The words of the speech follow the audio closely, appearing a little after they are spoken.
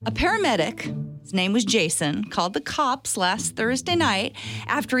A paramedic, his name was Jason, called the cops last Thursday night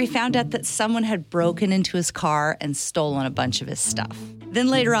after he found out that someone had broken into his car and stolen a bunch of his stuff. Then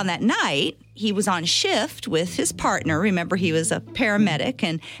later on that night, he was on shift with his partner. Remember, he was a paramedic,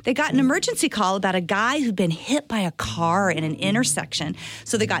 and they got an emergency call about a guy who'd been hit by a car in an intersection.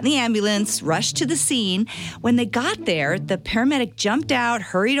 So they got in the ambulance, rushed to the scene. When they got there, the paramedic jumped out,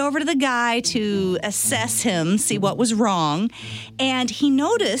 hurried over to the guy to assess him, see what was wrong, and he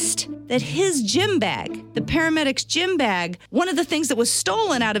noticed that his gym bag, the paramedic's gym bag, one of the things that was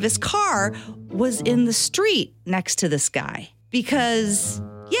stolen out of his car was in the street next to this guy. Because,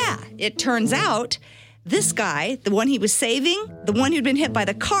 it turns out this guy, the one he was saving, the one who'd been hit by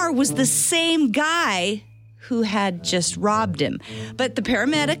the car, was the same guy who had just robbed him. But the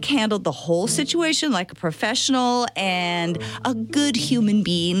paramedic handled the whole situation like a professional and a good human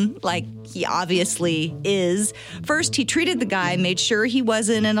being, like he obviously is. First, he treated the guy, made sure he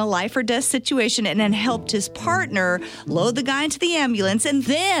wasn't in a life or death situation, and then helped his partner load the guy into the ambulance. And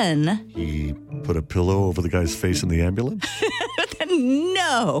then he put a pillow over the guy's face in the ambulance?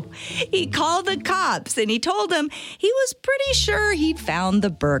 No. He called the cops and he told them he was pretty sure he'd found the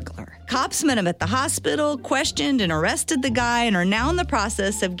burglar. Cops met him at the hospital, questioned and arrested the guy, and are now in the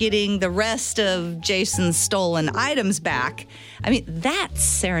process of getting the rest of Jason's stolen items back. I mean, that's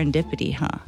serendipity, huh?